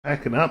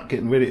Packing up,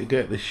 getting ready to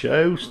go to the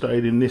show.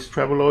 Stayed in this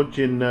travel lodge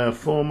in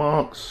Four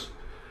Marks,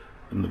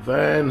 and the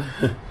van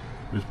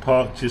was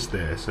parked just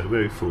there, so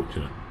very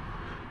fortunate.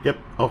 Yep,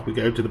 off we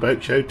go to the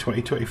boat show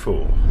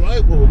 2024.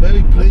 Right, well, we're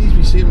very pleased.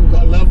 We see we've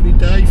got a lovely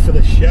day for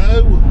the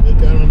show. We're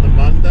going on the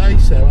Monday,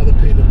 so other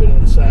people have been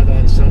on Saturday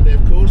and Sunday,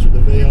 of course, with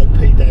the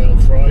VIP day on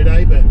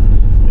Friday, but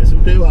this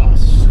will do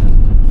us.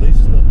 This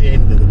is not the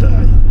end of the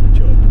day.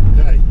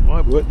 Okay.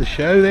 Right, we're at the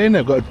show then.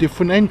 They've got a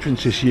different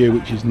entrance this year,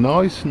 which is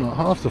nice. Not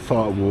half the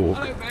far walk.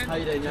 Hello, Ben. How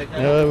you doing?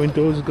 Okay?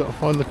 Indoors has got to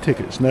find the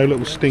tickets. No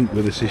little stink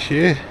with us this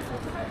year.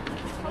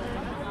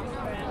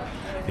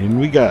 In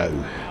we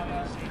go.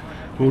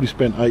 Already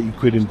spent 80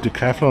 quid in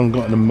Decathlon and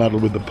got in a muddle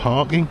with the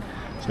parking,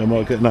 so I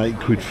might get an 80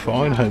 quid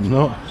fine. Hope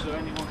not.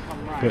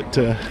 But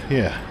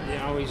yeah.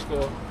 Yeah, oh, he's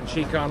got.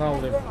 She can't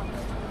hold him.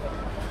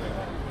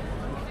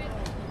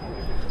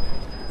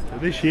 So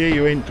this year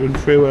you're entering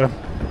through a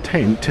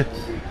tent,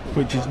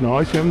 which is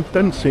nice. It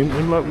doesn't seem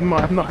like we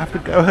might not have to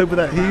go over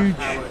that huge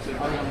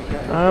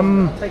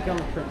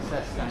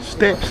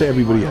steps that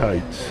everybody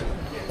hates.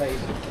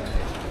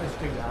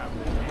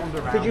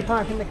 Could you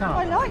park in the car?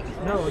 I like.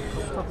 No,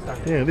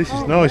 yeah, this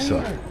is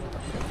nicer.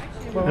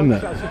 well, Isn't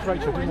it?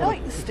 I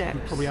like the steps.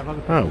 Probably have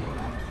other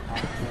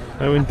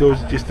Oh.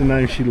 Indoors just to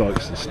know she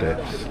likes the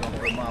steps.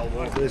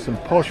 There's some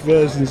posh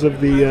versions of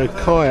the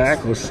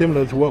kayak, or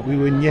similar to what we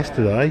were in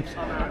yesterday,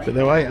 but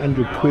they're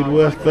 800 quid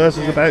worth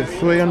versus about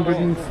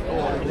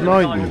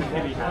 390.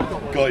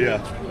 Got ya.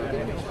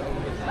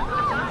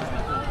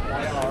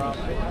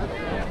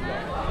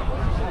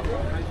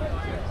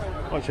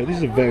 Right, so this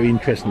is a very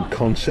interesting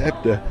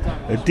concept.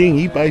 A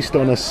dinghy based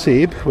on a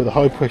SIB with a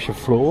high pressure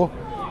floor.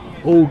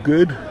 All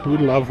good, would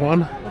love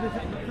one.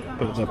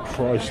 But the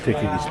price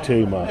ticket is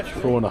too much,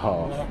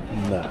 $4.5.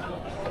 Nah.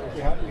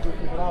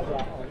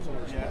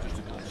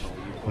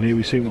 And here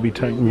we seem to be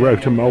taking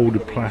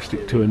rotor-moulded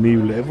plastic to a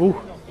new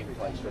level.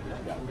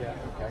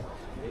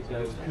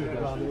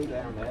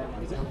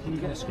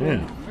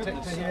 Yeah.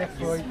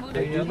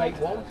 Do you make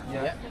one?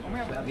 Yeah.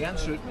 The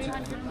answer.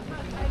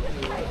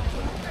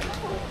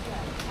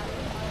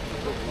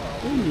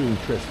 These are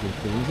interesting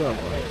things, aren't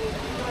they?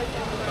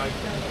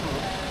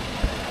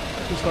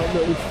 Just like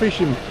little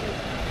fishing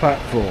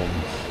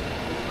platforms.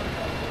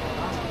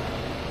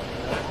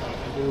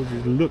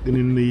 She's looking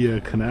in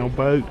the canal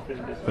boat,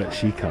 but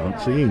she can't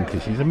see in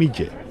because she's a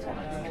midget.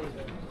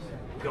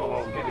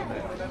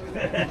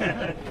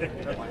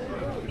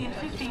 In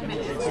 15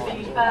 minutes, the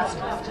first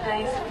of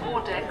today's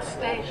 4-deck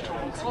stage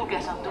talks will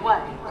get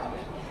underway.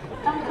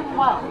 Duncan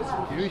Wells.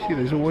 You see,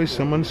 there's always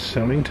someone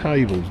selling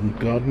tables and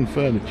garden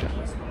furniture.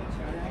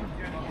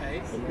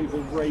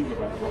 People rave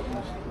about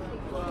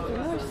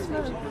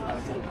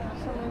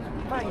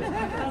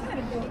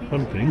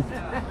something.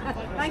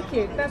 Thank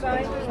you.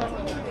 Bye-bye.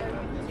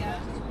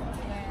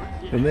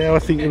 And there I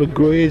think you'll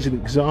agree is an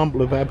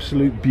example of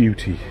absolute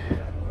beauty.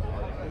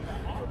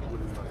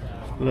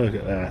 Look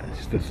at that,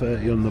 it's the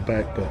 30 on the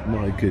back, but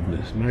my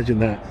goodness, imagine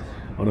that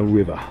on a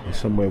river, or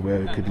somewhere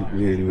where it could look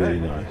really, really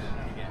nice.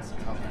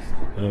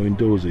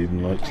 Indoors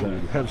even likes that.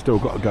 We have still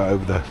got to go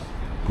over the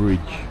bridge,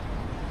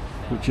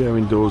 which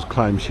Indoors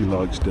claims she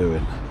likes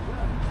doing.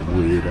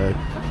 Weirdo.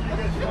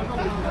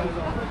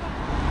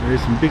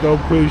 There's some big old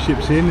cruise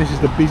ships in. This is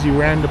the busy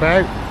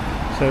roundabout,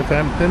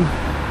 Southampton.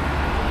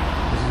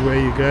 This is where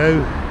you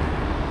go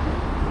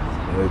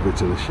over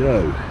to the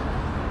show.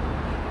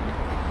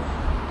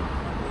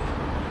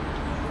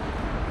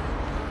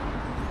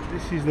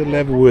 This is the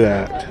level we're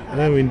at.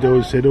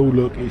 Indoors said, oh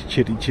look, it's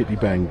chitty chitty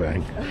bang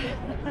bang.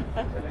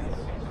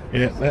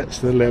 Yeah, that's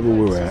the level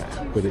we're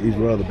at, but it is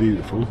rather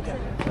beautiful.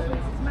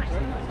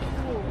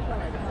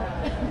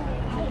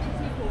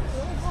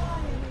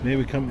 Here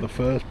we come to the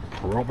first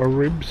proper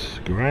ribs,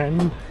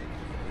 grand.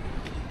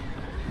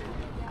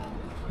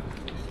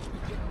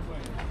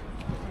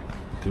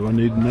 Do I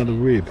need another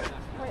rib?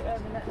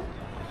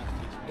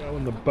 Go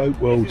on the Boat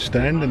World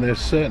stand, and they've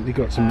certainly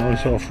got some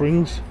nice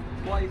offerings.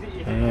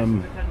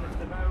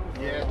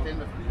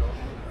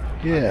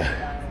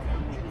 Yeah,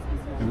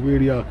 they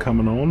really are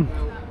coming on.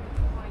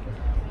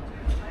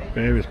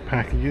 Various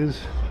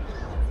packages.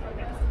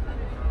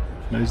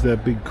 There's their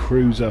big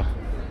cruiser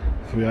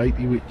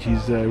 380, which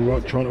is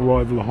trying to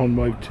rival a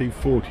Honwave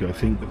 240, I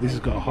think, but this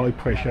has got a high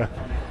pressure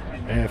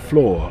air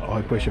floor,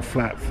 high pressure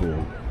flat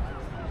floor.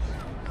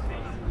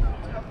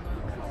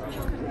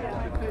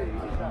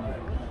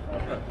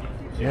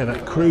 Yeah,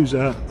 that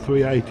cruiser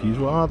 380 is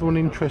rather an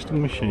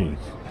interesting machine.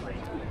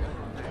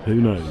 Who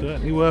knows?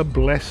 Certainly we're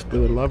blessed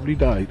with a lovely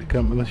day to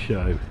come to the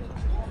show.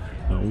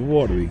 Now,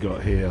 what do we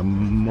got here? A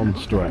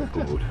monster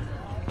outboard.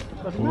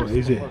 What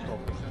is it?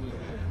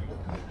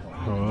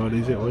 What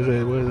is it? What is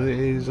it? Well, it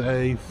is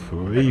a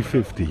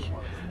 350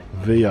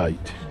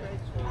 V8.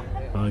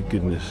 My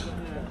goodness.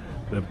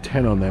 They have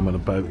 10 on them on a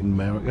boat in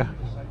America.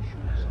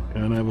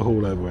 Go and have a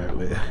haul over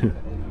outlet.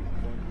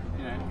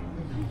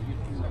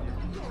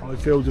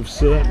 Highfields have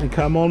certainly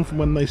come on from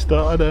when they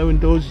started.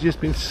 Indoors has just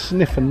been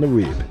sniffing the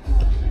rib.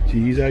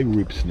 She's a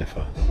rib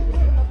sniffer.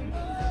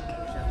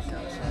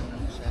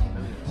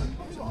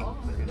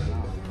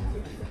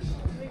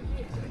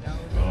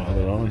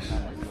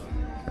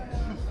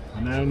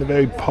 nice. Now in the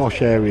very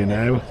posh area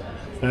now.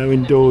 Now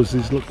indoors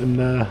is looking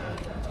out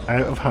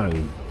of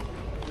home.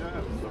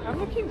 I'm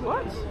looking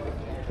what?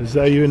 As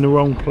though you're in the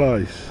wrong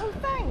place. Oh,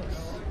 thanks.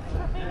 Does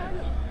that mean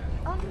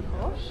I'm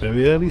unposh?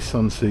 Very early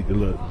Sunseeker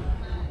look.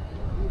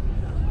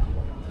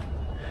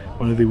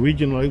 One of the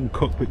original open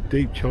cockpit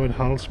deep chine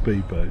hull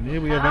speedboat. Here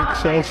we have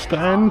XL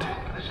stand.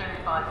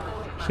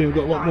 So we've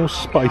got a lot more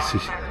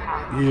spaces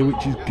here,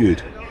 which is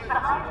good.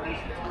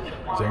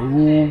 So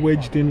we're all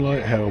wedged in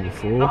like hell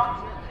before.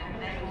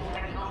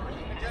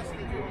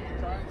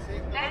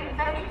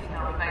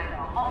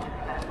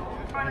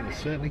 They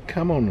certainly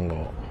come on a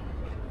lot.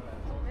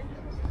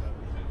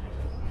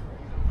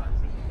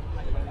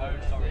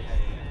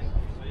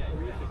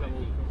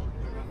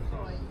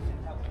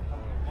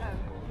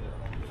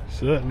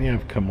 Certainly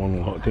have come on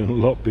a lot, doing a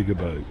lot bigger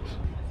boats.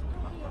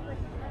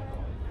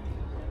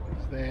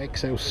 It's the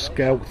XL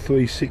Scout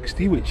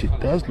 360, which it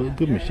does look a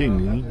good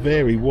machine. It's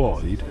very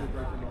wide,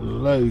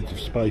 loads of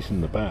space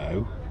in the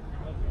bow.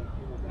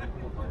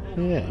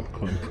 Yeah, I'm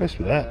quite impressed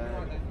with that.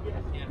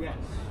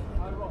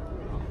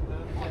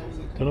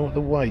 Don't know what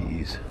the weight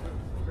is.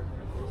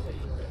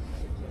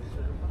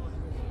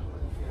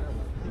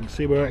 You can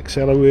see where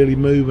XL are really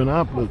moving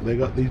up. Look, they've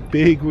got these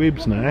big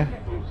ribs now.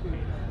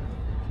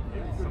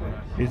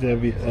 These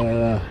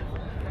are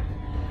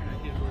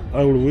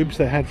older ribs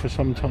they had for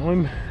some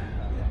time.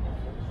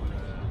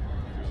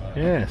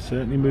 Yeah,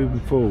 certainly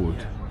moving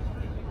forward.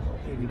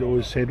 You'd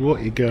always said,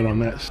 what you going on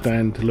that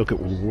stand to look at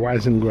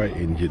Wazen great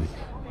engines.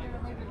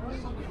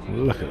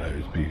 Look at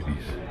those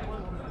beauties.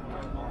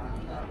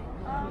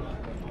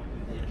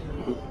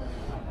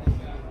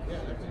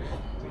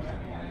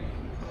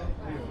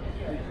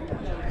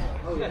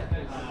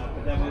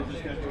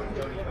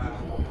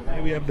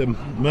 Here we have the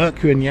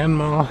Mercury and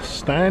Yanmar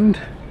stand,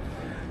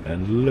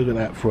 and look at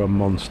that for a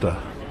monster.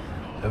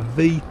 A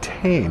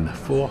V10,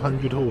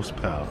 400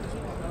 horsepower.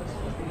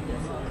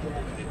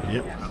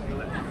 Yep,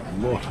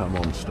 what a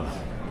monster.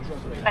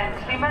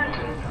 Bentley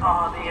Motors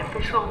are the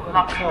official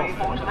luxury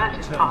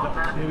automotive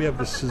partner. Here we have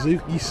the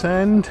Suzuki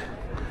stand,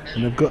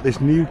 and they've got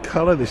this new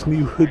colour, this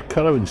new hood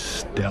colour in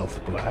stealth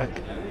black.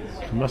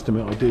 I must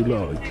admit I do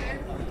like.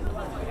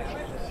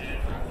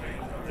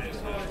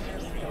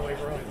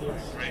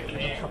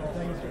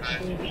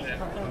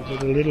 I've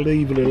got a little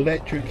evil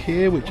electric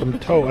here, which I'm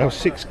told has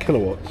 6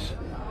 kilowatts.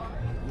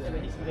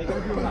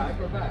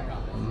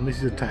 And this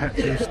is a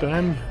Tahatsu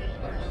stand.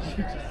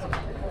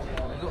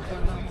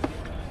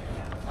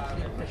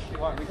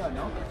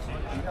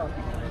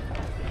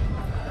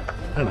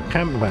 And a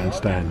camper van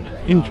stand.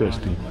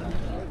 Interesting.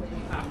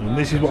 And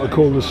this is what I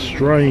call the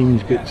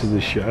strange bits of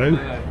the show.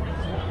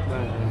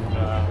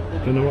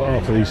 Don't know what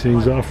half of these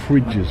things are.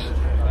 Fridges,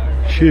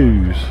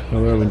 shoes.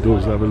 I'll go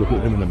indoors and have a look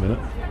at them in a minute.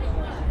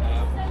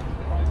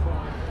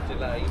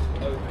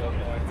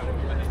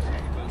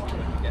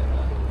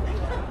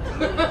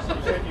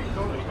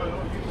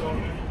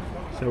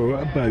 So we're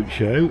at a boat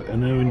show, and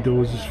now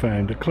indoors has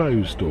found a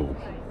clothes store.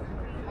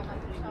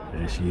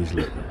 There she is,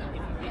 look.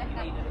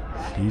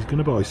 She's going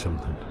to buy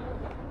something.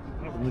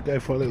 I'm going to go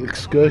for a little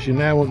excursion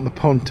now on the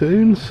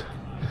pontoons.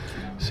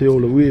 See all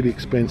the really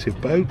expensive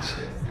boats.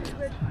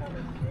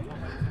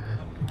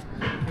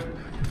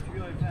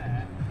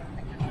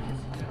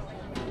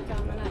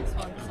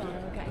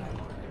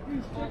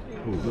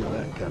 Oh, look at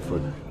that,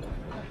 Catherine.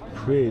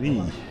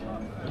 Pretty.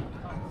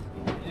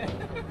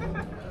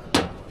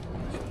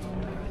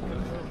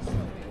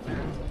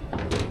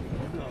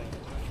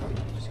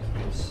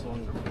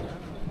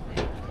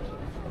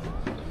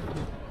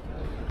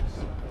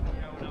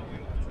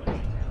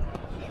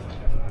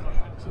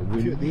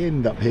 If you're at the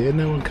end up here,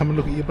 no one come and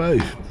look at your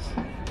boat.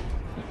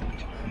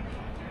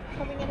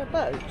 Coming in a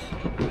boat?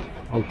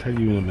 I'll tell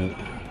you in a minute.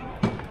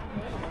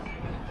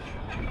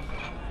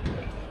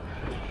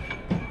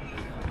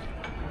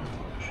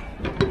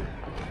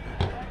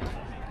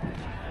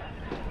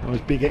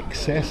 Nice big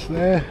excess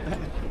there.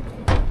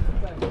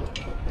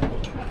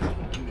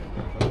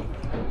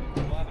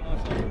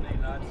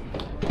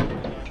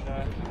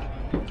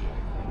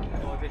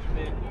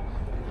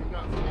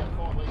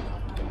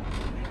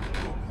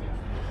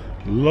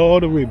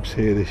 Lot of ribs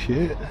here this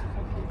year.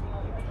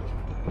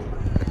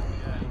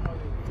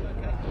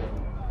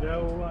 Yeah,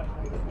 all right.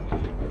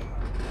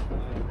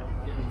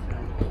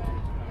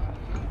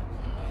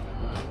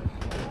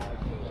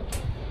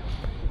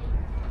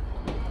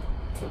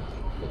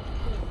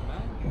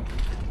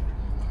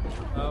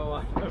 Oh,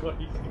 I know what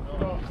he's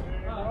got.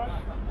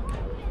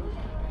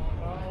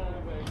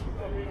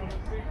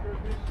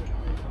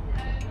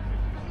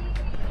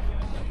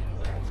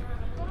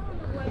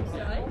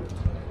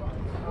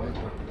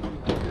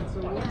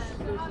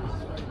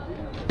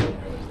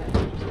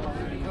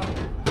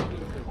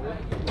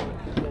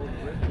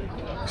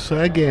 So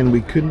again,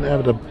 we couldn't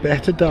have a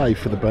better day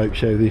for the boat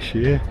show this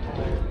year.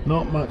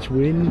 Not much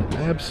wind,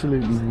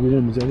 absolutely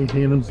warm as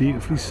anything, and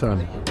beautifully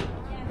sunny.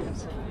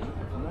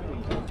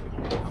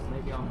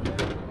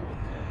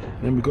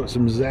 Then we've got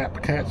some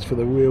Zap Cats for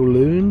the real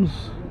loons.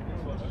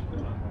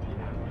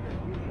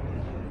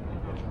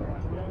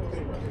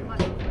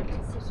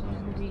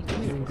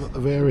 We've got the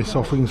various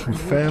offerings from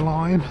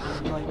Fairline.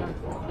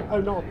 Oh,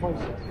 not a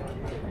process.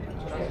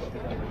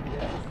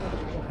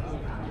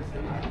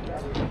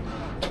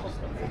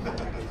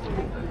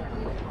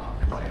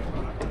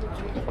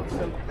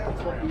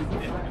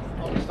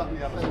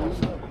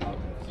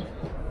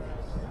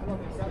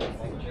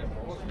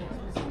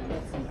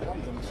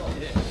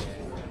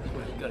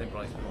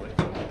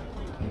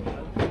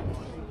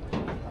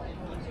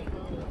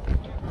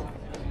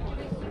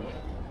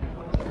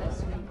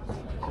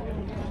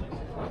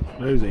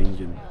 Those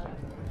engines.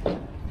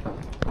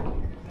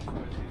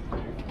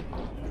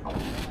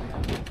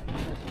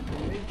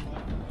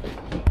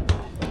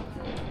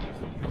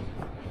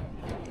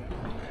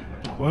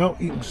 Well,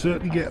 you can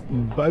certainly get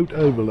boat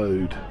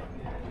overload.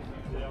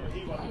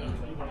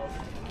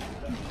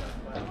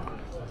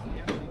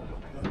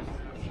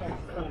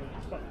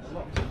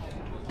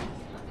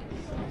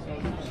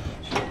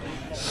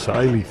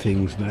 Saily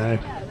things now.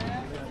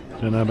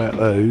 Don't know about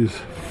those.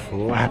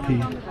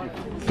 Flappy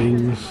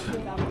things.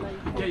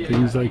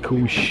 Things they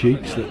call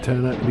sheets that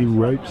turn out to be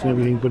ropes and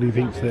everything, but he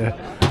thinks they're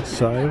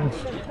sails.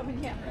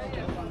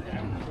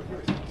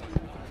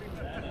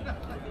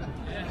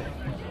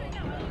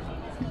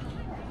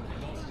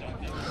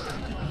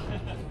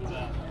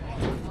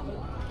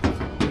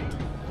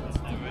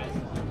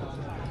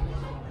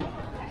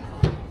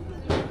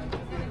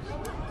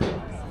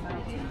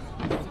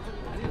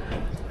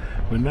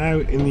 We're now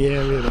in the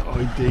area that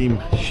I deem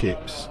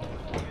ships.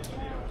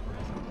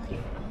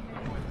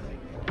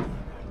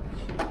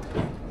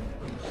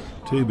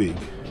 Too big.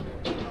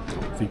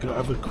 If you've got to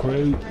have a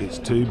crew, it's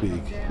too big.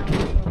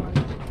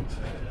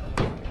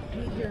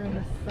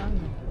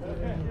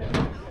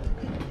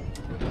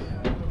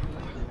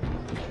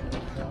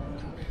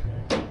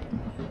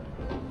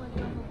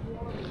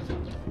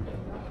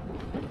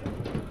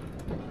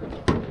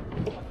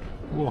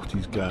 What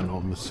is going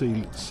on? The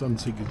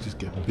Sunseekers just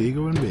get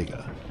bigger and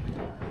bigger.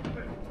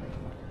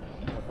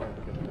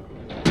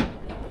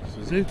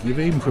 You've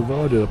even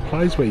provided a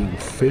place where you can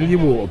fill your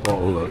water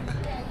bottle, look.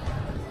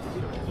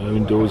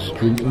 Indoors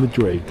drinking the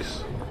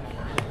dregs.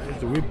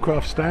 There's the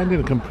Ribcraft stand in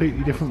a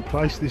completely different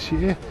place this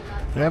year.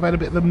 They have had a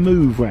bit of a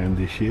move round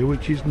this year,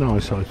 which is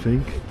nice, I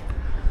think.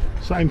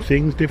 Same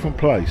things, different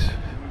place.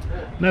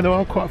 Now there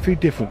are quite a few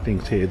different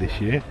things here this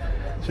year,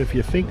 so if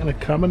you're thinking of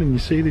coming and you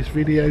see this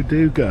video,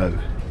 do go.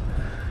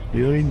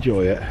 You'll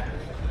enjoy it.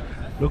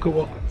 Look at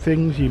what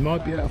things you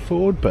might be able to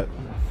afford, but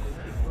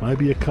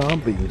maybe you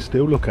can't, but you can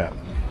still look at.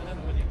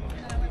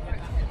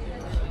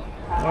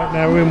 Right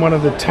now we're in one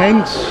of the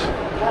tents,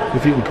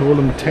 if you can call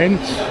them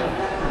tents.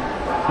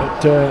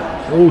 But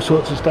all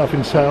sorts of stuff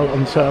on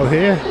sale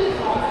here.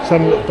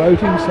 Some of it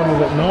boating, some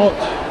of it not.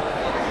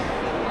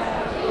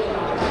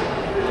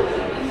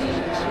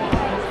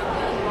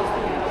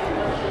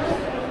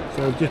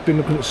 So I've just been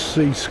looking at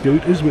sea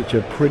scooters, which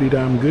are pretty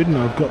damn good, and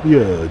I've got the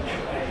urge.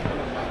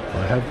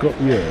 I have got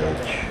the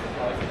urge.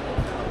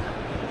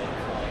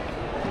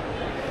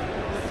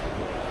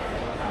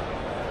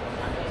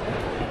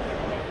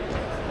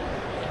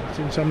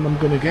 Some I'm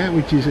going to get,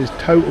 which is this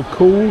Total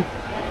Cool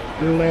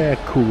little air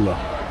cooler.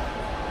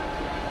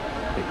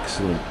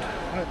 Excellent.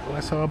 Right, well,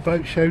 that's our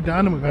boat show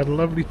done, and we've had a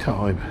lovely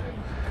time.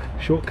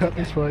 Shortcut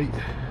this way.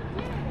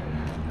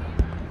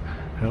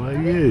 Hello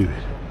you.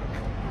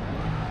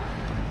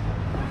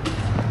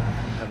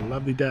 Had a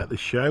lovely day at the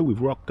show.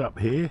 We've rocked up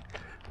here.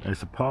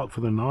 There's a park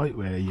for the night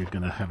where you're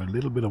going to have a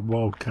little bit of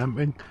wild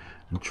camping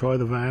and try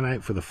the van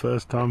out for the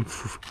first time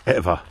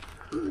ever.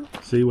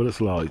 See what it's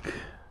like.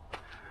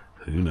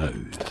 Who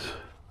knows?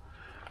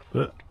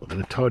 But we're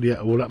going to tidy it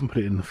all up and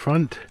put it in the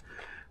front.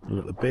 We've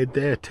got the bed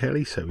there,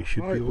 telly, so we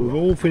should be all right. We've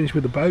all finished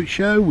with the boat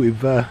show. We've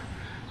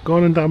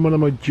gone and done one of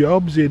my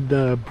jobs in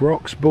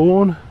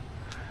Broxbourne.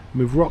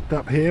 We've rocked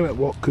up here at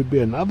what could be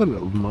another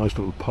nice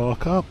little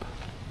park up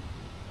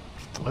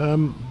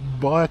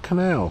by a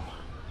canal.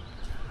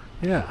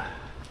 Yeah.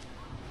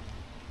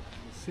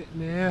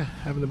 Sitting there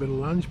having a bit of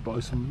lunch by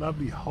some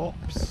lovely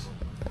hops.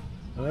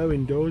 Hello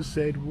indoors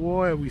said,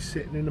 why are we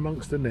sitting in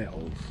amongst the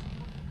nettles?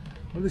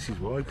 Well, this is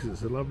why, because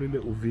it's a lovely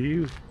little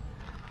view.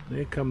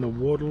 There come the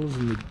waddles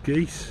and the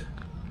geese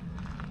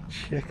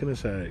checking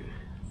us out.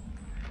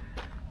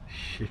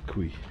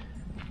 Chicory.